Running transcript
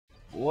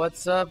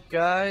What's up,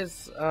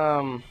 guys?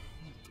 I'm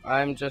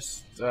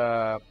just,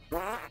 I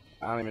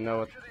don't even know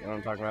what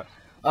I'm talking about.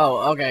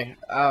 Oh, okay.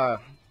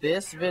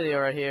 This video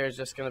right here is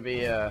just gonna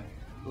be a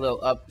little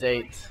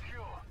update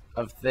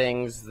of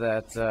things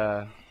that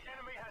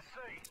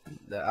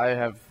I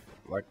have,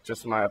 like,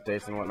 just my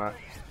updates and whatnot.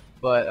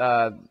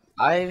 But,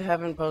 I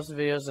haven't posted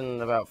videos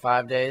in about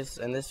 5 days,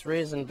 and this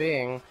reason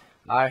being,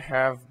 I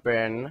have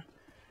been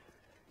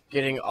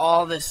getting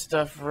all this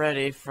stuff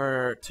ready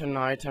for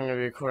tonight. I'm going to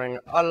be recording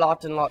a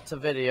lot and lots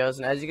of videos,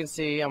 and as you can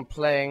see, I'm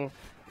playing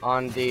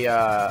on the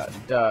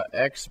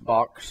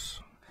Xbox.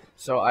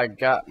 So I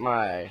got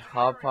my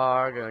hog,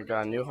 I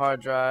got a new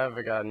hard drive,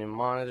 I got a new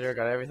monitor,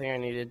 got everything I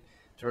needed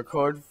to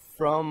record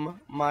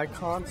from my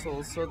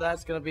console, so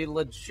that's going to be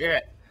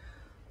legit.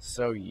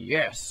 So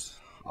yes,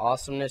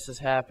 awesomeness is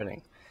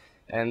happening.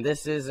 And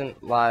this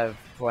isn't live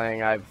playing.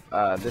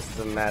 This is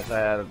a match I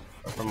had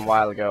from a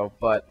while ago,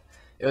 but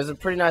it was a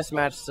pretty nice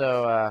match,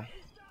 so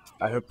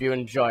I hope you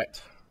enjoy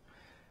it.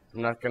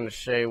 I'm not going to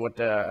say what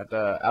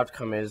the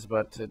outcome is,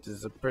 but it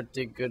is a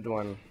pretty good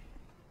one.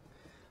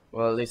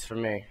 Well, at least for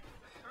me.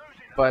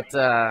 But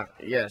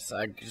yes,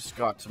 I just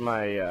got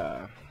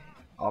my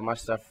all my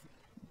stuff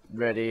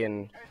ready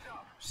and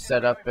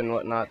set up and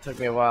whatnot. It took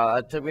me a while.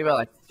 It took me about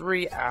like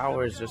 3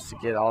 hours just to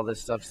get all this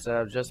stuff set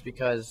up, just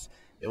because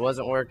it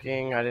wasn't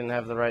working. I didn't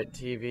have the right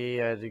TV.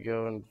 I had to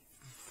go and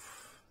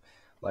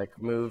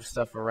like move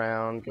stuff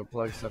around, go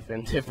plug stuff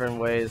in different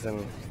ways,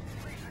 and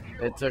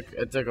it took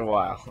a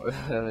while.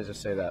 Let me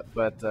just say that.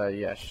 But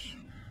yes,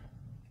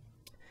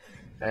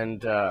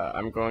 and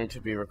I'm going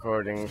to be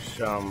recording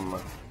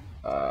some.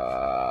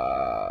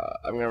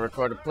 I'm going to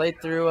record a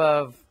playthrough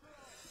of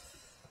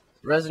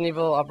Resident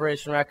Evil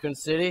Operation Raccoon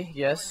City.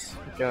 Yes,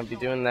 I'm going to be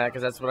doing that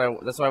because that's what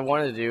I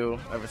wanted to do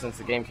ever since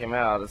the game came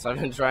out. That's what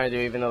I've been trying to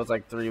do, even though it's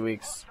like 3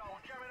 weeks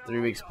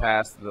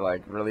past the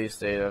like release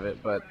date of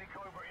it. But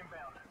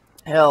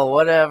hell,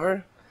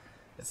 whatever.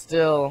 It's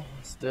still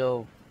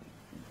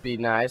be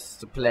nice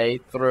to play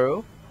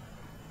through.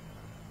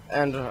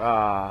 And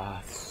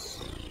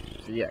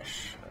yes,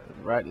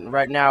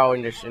 right now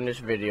in this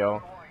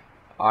video,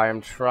 I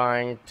am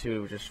trying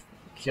to just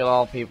kill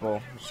all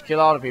people. Just kill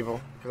all the people,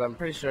 because I'm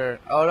pretty sure.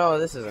 Oh no,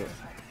 this isn't.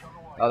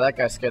 Oh, that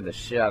guy scared the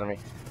shit out of me.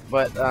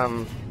 But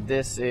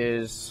this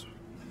is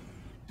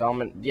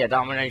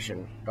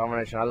domination.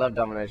 Domination. I love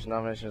domination.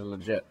 Domination is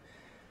legit.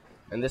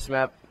 And this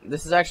map,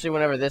 this is actually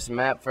whenever this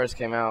map first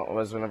came out,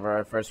 was whenever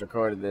I first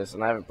recorded this,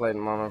 and I haven't played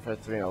Modern Warfare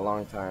 3 in a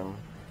long time.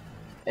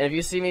 And if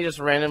you see me just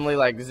randomly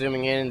like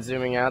zooming in and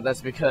zooming out,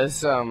 that's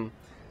because I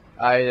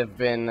have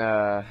been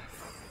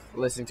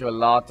listening to a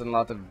lot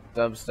of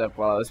dubstep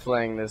while I was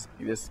playing this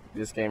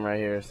game right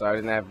here. So I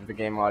didn't have the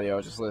game audio, I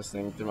was just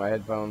listening through my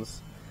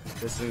headphones,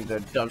 listening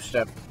to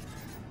dubstep.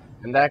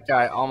 And that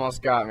guy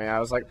almost got me. I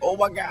was like, oh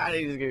my god,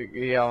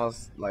 he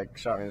almost like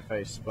shot me in the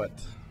face, but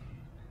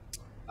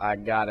I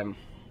got him.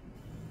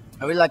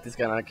 I really like this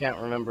gun. I can't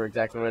remember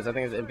exactly what it is. I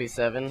think it's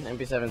MP7.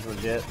 MP7's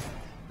legit.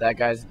 That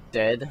guy's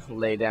dead.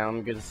 Lay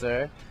down, good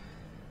sir.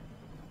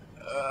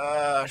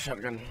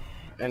 Shotgun.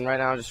 And right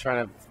now I'm just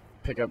trying to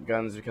pick up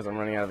guns because I'm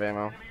running out of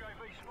ammo.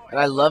 And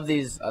I love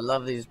these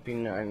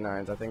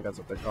P99s. I think that's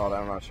what they're called.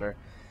 I'm not sure.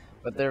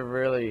 But they're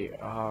really,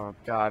 oh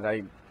god,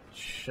 I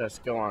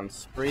just go on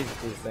sprees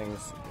with these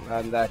things.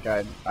 And that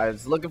guy, I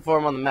was looking for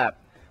him on the map.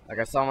 Like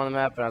I saw him on the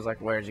map and I was like,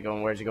 where's he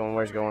going? Where's he going?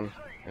 Where's he going?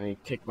 And he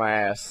kicked my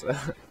ass.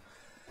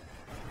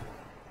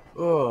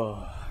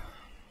 Oh.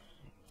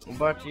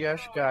 But yes,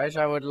 guys,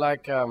 I would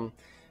like,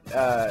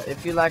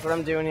 if you like what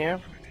I'm doing here,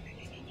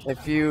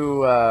 if you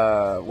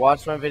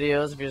watch my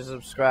videos, if you're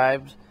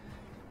subscribed,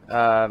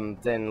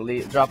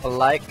 then drop a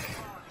like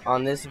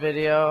on this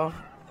video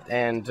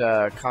and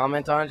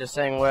comment on it, just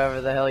saying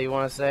whatever the hell you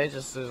want to say,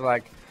 just as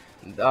like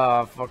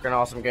fucking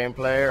awesome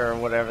gameplay or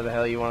whatever the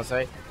hell you want to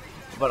say.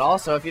 But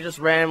also, if you're just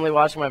randomly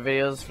watching my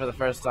videos for the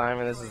first time,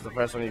 and this is the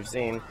first one you've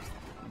seen,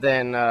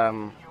 then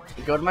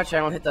go to my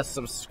channel, hit that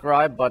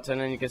subscribe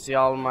button, and you can see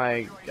all of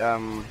my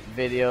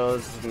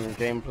videos and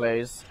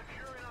gameplays.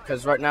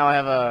 Because right now I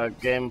have a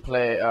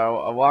gameplay,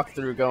 a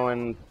walkthrough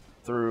going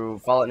through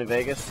Fallout New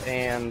Vegas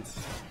and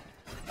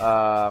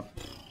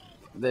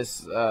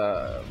this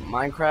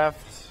Minecraft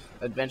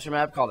adventure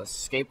map called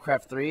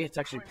Escapecraft 3. It's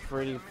actually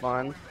pretty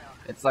fun.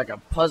 It's like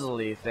a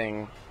puzzly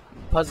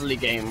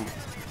game.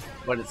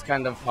 But it's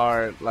kind of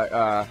hard, like,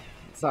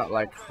 it's not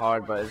like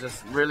hard, but it's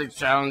just really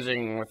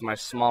challenging with my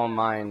small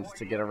mind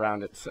to get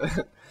around it.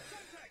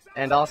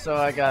 And also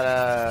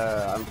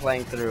I'm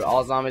playing through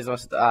All Zombies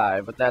Must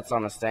Die, but that's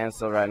on a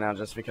standstill right now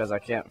just because I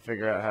can't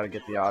figure out how to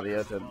get the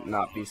audio to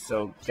not be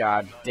so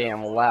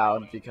goddamn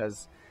loud,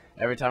 because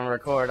every time I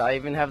record, I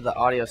even have the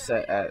audio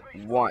set at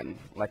 1,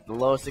 like the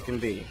lowest it can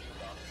be.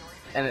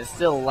 And it's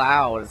still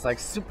loud, it's like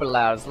super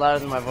loud, it's louder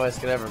than my voice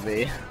could ever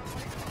be.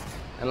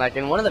 And like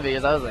in one of the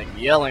videos, I was like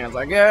yelling. I was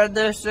like, "Yeah,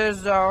 this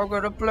is how I'm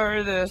gonna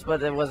play this,"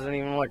 but it wasn't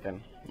even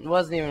working. It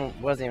wasn't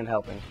even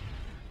helping.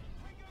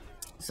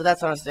 So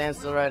that's on a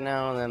standstill right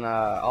now. And then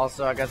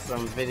also I got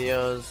some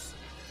videos.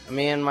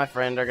 Me and my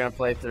friend are gonna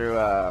play through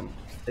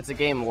it's a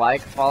game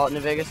like Fallout New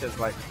Vegas. It's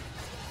like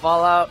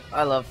Fallout.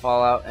 I love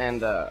Fallout,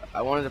 and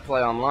I wanted to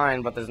play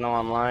online, but there's no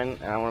online,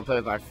 and I want to play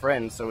with my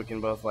friends so we can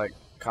both like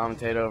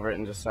commentate over it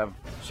and just have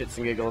shits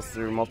and giggles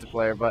through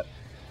multiplayer. But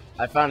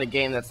I found a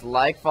game that's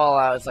like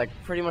Fallout. It's like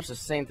pretty much the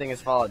same thing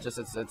as Fallout, just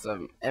it's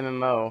a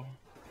MMO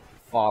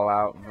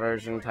Fallout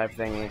version type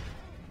thingy.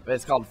 But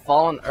it's called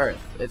Fallen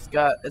Earth. It's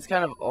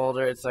kind of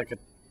older. It's like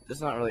it's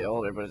not really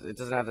older, but it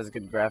doesn't have as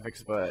good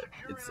graphics. But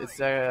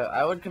it's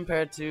I would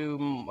compare it to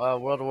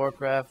World of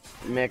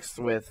Warcraft mixed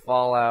with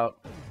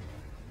Fallout.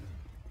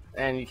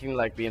 And you can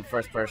like be in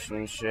first person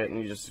and shit,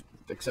 and you just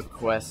accept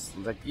quests.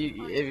 Like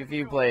if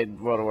you played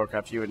World of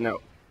Warcraft, you would know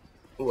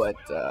what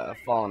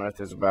Fallen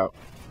Earth is about.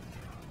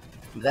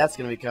 That's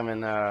gonna be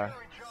coming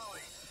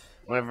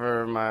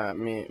whenever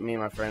me and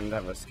my friend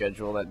have a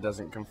schedule that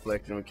doesn't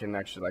conflict, and we can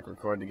actually like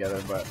record together.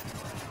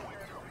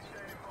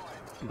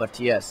 But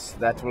yes,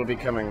 that will be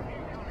coming.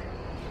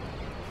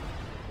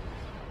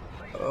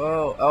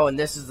 Oh, and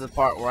this is the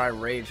part where I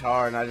rage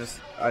hard, and I just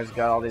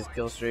got all these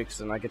kill streaks,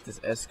 and I get this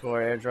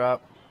S-Core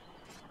airdrop.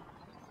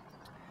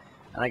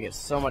 And I get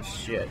so much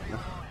shit.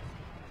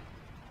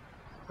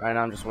 Right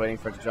now I'm just waiting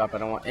for it to drop. I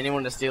don't want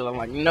anyone to steal it. I'm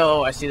like,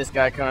 no, I see this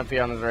guy come up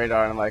here on his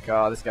radar, and I'm like,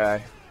 oh, this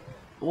guy.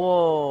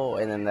 Whoa,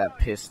 and then that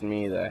pissed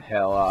me the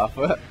hell off.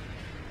 And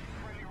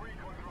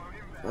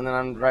then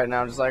I'm right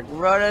now just like,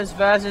 run as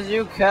fast as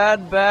you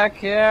can back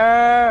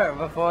here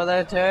before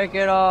they take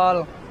it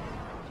all.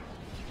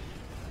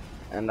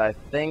 And I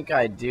think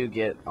I do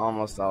get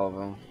almost all of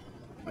them.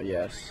 Oh,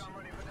 yes.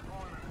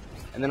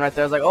 And then right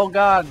there I was like, oh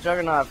god,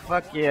 Juggernaut,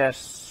 fuck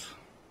yes.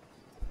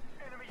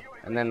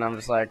 And then I'm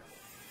just like,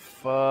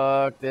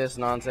 fuck this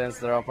nonsense,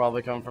 they're all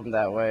probably coming from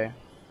that way.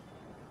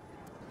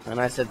 And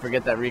I said,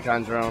 forget that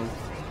recon drone.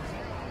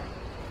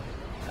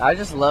 I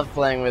just love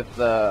playing with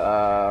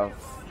the,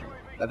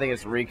 I think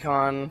it's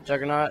recon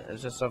Juggernaut.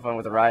 It's just so fun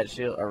with the riot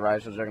shield, or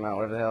riot shield Juggernaut,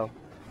 whatever the hell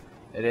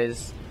it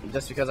is.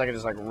 Just because I can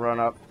just like run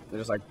up and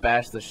just like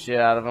bash the shit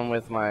out of them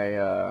with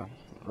my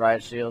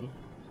riot shield.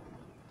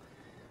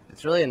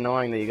 It's really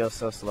annoying that you go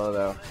so slow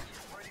though.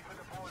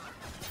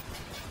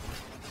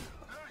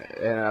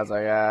 And I was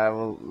like,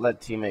 we'll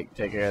let teammate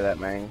take care of that,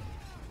 man.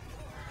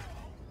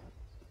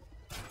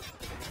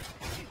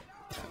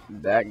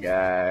 That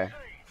guy.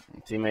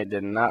 Teammate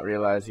did not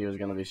realize he was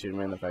going to be shooting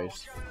me in the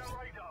face.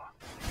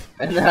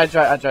 And then I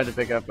tried to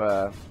pick up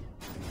the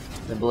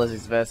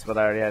ballistics vest, but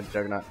I already had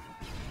Juggernaut.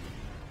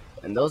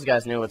 And those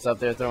guys knew what's up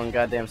there, throwing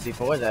goddamn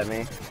C4s at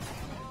me.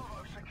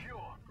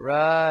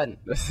 Run!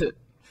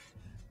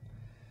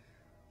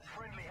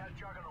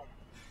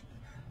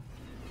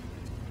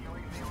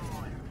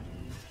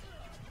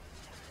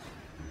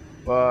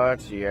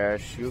 But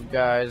yes, you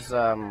guys,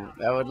 I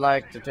would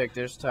like to take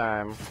this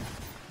time,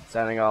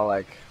 sounding all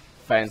like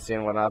fancy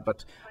and whatnot,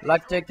 but I'd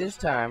like to take this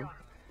time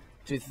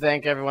to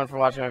thank everyone for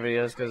watching my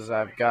videos, because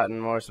I've gotten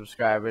more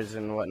subscribers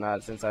and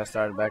whatnot since I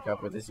started back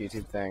up with this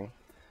YouTube thing.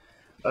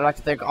 I'd like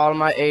to thank all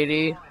my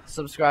 80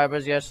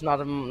 subscribers. Yes, not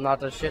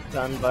a shit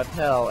ton, but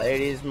hell,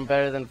 80 is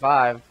better than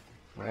 5,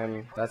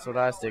 and that's what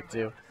I stick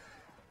to.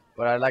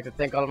 But I'd like to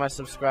thank all of my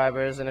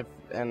subscribers, and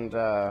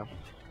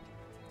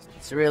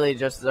it's really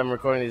just I'm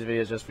recording these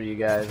videos just for you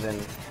guys and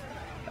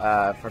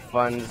for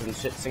funs and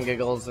shits and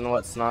giggles and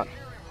what's not.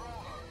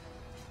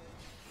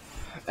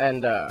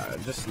 And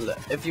just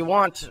if you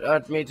want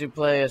me to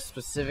play a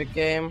specific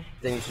game,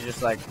 then you should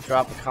just like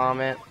drop a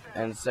comment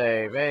and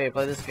say, hey,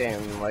 play this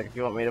game. Like if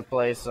you want me to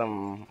play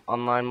some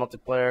online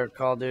multiplayer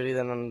Call of Duty,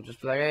 then I'm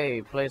just like,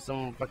 hey, play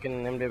some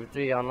fucking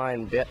MW3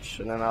 online, bitch.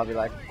 And then I'll be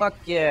like, fuck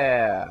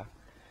yeah.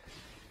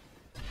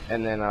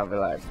 And then I'll be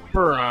like,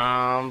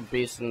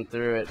 beasting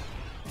through it.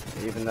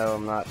 Even though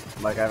I'm not,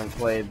 like, I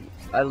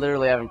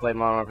literally haven't played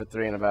Modern Warfare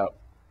 3 in about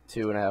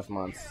 2.5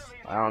 months.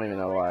 I don't even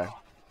know why.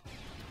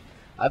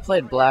 I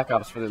played Black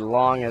Ops for the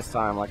longest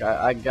time. Like,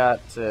 I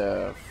got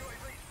to,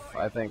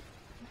 I think,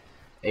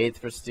 8th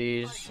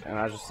Prestige, and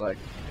I was just like,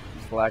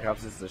 Black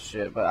Ops is the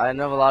shit. But I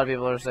know a lot of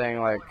people are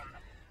saying, like,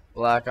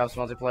 Black Ops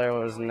multiplayer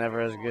was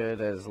never as good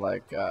as,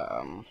 like,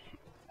 not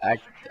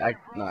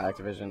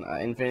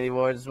Activision, Infinity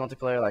Ward's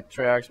multiplayer. Like,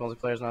 Treyarch's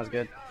multiplayer is not as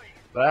good.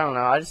 But I don't know,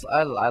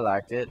 I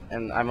liked it,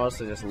 and I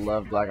mostly just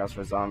love Black Ops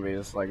for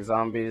zombies. Like,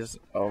 zombies,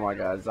 oh my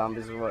god,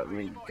 zombies is what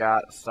me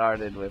got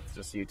started with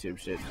just YouTube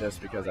shit,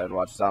 just because I'd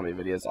watch zombie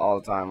videos all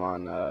the time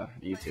on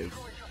YouTube.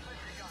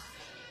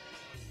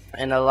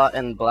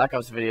 And Black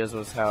Ops videos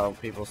was how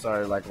people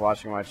started, like,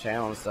 watching my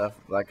channel and stuff,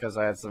 like, because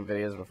I had some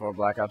videos before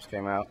Black Ops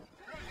came out.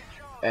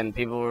 And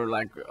people were,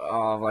 like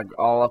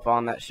all up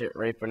on that shit,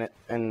 raping it,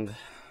 and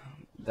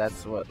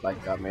that's what,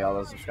 like, got me all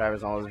those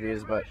subscribers and all those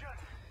views, but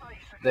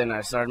then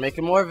I started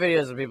making more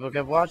videos and people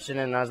kept watching,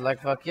 and I was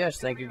like, fuck yes,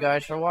 thank you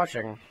guys for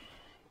watching.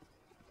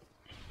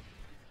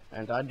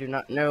 And I do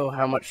not know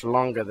how much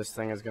longer this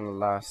thing is gonna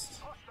last.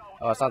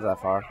 Oh, it's not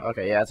that far.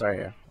 Okay, yeah, it's right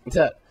here.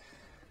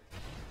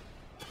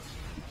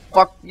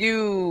 Fuck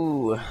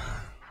you!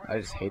 I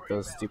just hate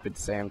those stupid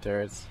SAM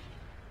turrets.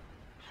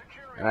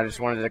 And I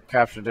just wanted to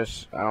capture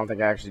this. I don't think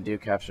I actually do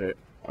capture it.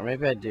 Or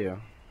maybe I do.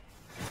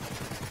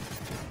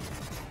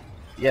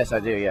 Yes, I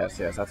do. Yes,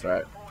 that's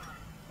right.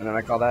 And then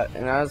I call that,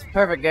 and that's a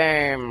perfect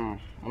game.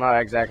 Well,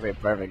 not exactly a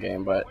perfect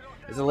game, but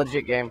it's a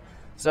legit game.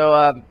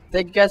 So,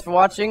 thank you guys for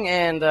watching,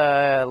 and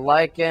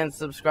like and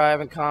subscribe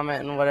and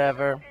comment and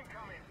whatever.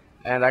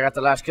 And I got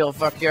the last kill,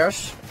 fuck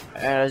yours.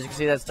 And as you can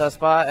see, that's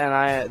Tuspot,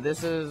 and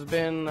this has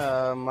been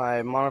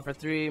my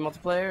MW3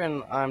 multiplayer,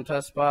 and I'm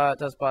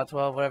Tuspot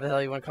 12, whatever the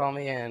hell you want to call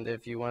me. And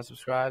if you want to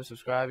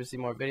subscribe to see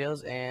more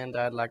videos, and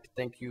I'd like to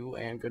thank you,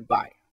 and goodbye.